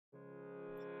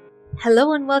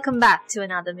Hello and welcome back to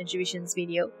another MedRevisions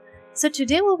video. So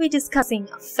today we'll be discussing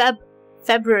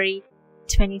February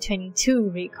 2022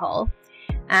 recall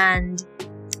and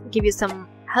give you some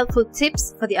helpful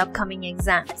tips for the upcoming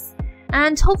exams.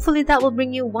 And hopefully that will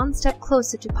bring you one step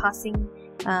closer to passing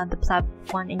the PLAB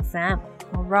 1 exam.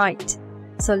 Alright,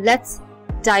 so let's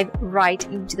dive right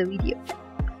into the video.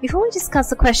 Before we discuss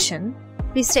the question,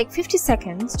 please take 50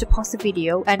 seconds to pause the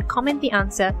video and comment the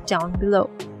answer down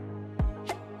below.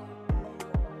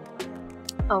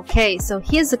 Okay, so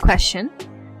here's the question.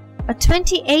 A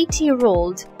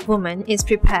 28-year-old woman is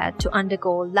prepared to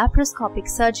undergo laparoscopic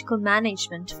surgical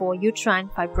management for uterine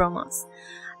fibromas.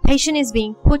 Patient is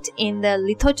being put in the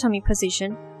lithotomy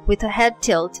position with her head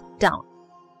tilt down.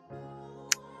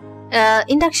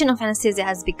 Induction of anesthesia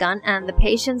has begun and the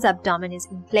patient's abdomen is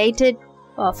inflated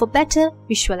for better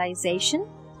visualization.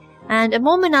 And a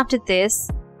moment after this,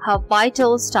 her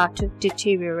vitals start to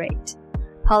deteriorate.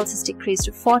 Pulse is decreased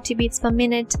to 40 beats per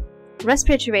minute,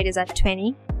 respiratory rate is at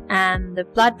 20, and the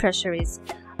blood pressure is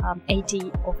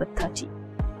 80/30.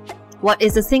 What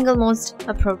is the single most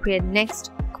appropriate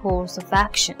next course of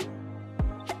action?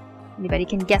 Anybody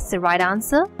can guess the right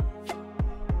answer?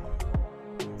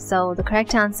 So the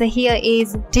correct answer here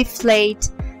is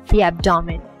deflate the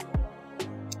abdomen.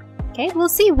 Okay, we'll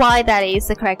see why that is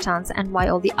the correct answer and why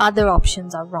all the other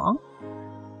options are wrong.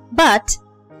 But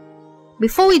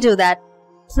before we do that,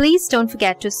 please don't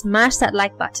forget to smash that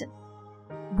like button.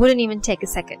 Wouldn't even take a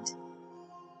second.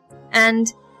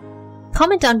 And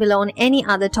comment down below on any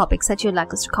other topics that you'd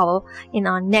like us to cover in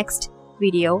our next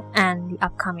video and the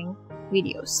upcoming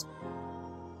videos.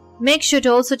 Make sure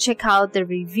to also check out the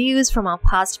reviews from our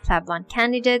past PLAB 1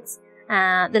 candidates.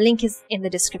 The link is in the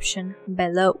description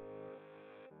below.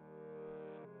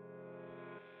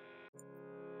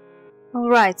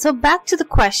 Alright, so back to the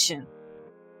question.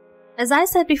 As I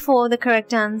said before, the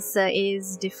correct answer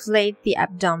is deflate the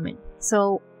abdomen.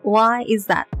 So why is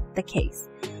that the case?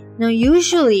 Now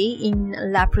usually in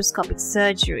laparoscopic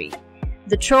surgery,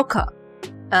 the trocar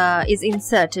is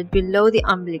inserted below the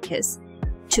umbilicus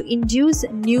to induce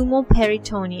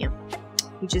pneumoperitoneum.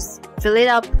 You just fill it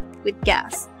up with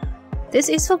gas. This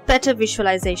is for better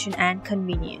visualization and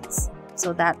convenience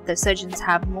so that the surgeons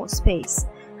have more space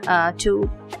to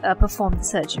perform the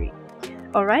surgery.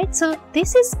 Alright, so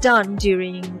this is done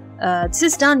using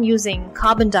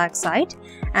carbon dioxide,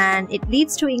 and it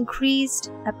leads to increased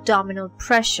abdominal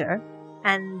pressure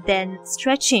and then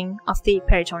stretching of the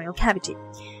peritoneal cavity.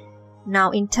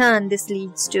 Now in turn this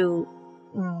leads to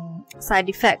side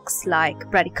effects like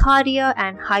bradycardia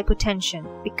and hypotension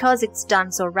because it's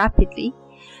done so rapidly,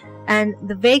 and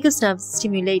the vagus nerve is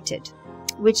stimulated,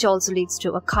 which also leads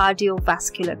to a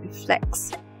cardiovascular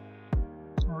reflex.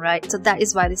 Right, so that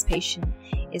is why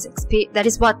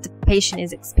what the patient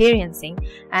is experiencing,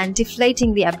 and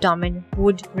deflating the abdomen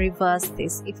would reverse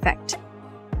this effect.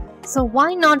 So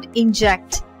why not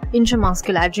inject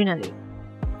intramuscular adrenaline?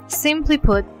 Simply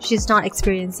put, she's not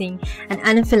experiencing an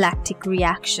anaphylactic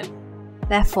reaction.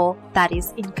 Therefore, that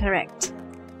is incorrect.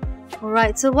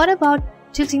 Alright, so what about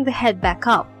tilting the head back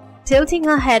up? Tilting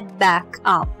her head back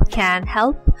up can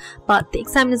help, but the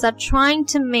examiners are trying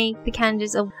to make the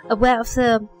candidates aware of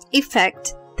the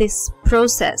effect this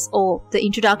process, or the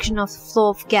introduction of flow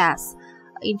of gas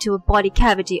into a body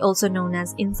cavity, also known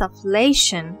as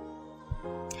insufflation,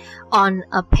 on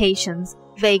a patient's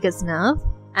vagus nerve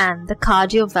and the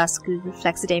cardiovascular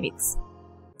reflex dynamics.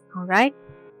 Alright,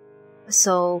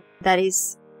 so that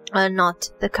is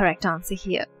not the correct answer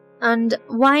here. And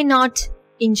why not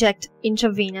inject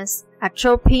intravenous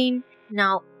atropine?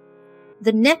 Now,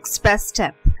 the next best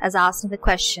step, as asked in the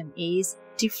question, is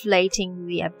deflating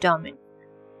the abdomen.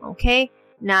 Okay,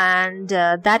 and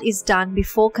that is done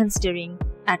before considering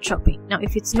atropine. Now,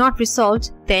 if it's not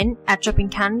resolved, then atropine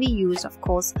can be used, of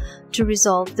course, to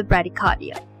resolve the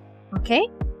bradycardia. Okay,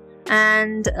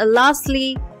 and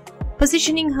lastly,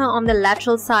 positioning her on the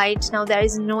lateral side. Now, there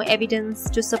is no evidence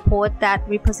to support that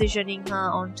repositioning her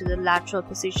onto the lateral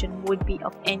position would be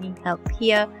of any help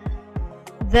here.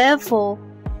 Therefore,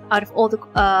 out of all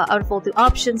the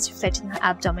options, deflating her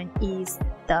abdomen is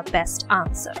the best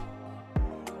answer.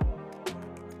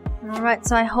 Alright,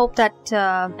 so I hope that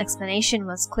explanation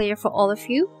was clear for all of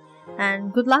you,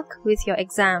 and good luck with your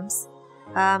exams.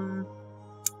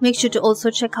 Make sure to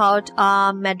also check out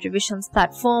our MedRevisions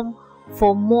platform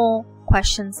for more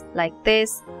questions like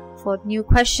this, for new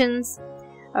questions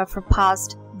for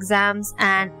past exams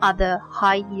and other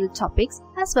high yield topics,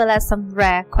 as well as some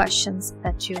rare questions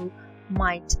that you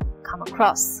might come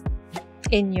across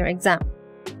in your exam.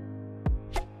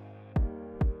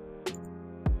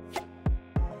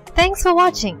 Thanks for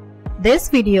watching. This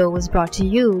video was brought to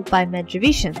you by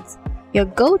MedRevisions, your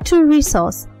go-to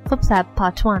resource for PLAB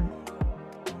Part 1.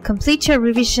 Complete your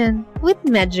revision with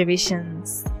MedRevisions.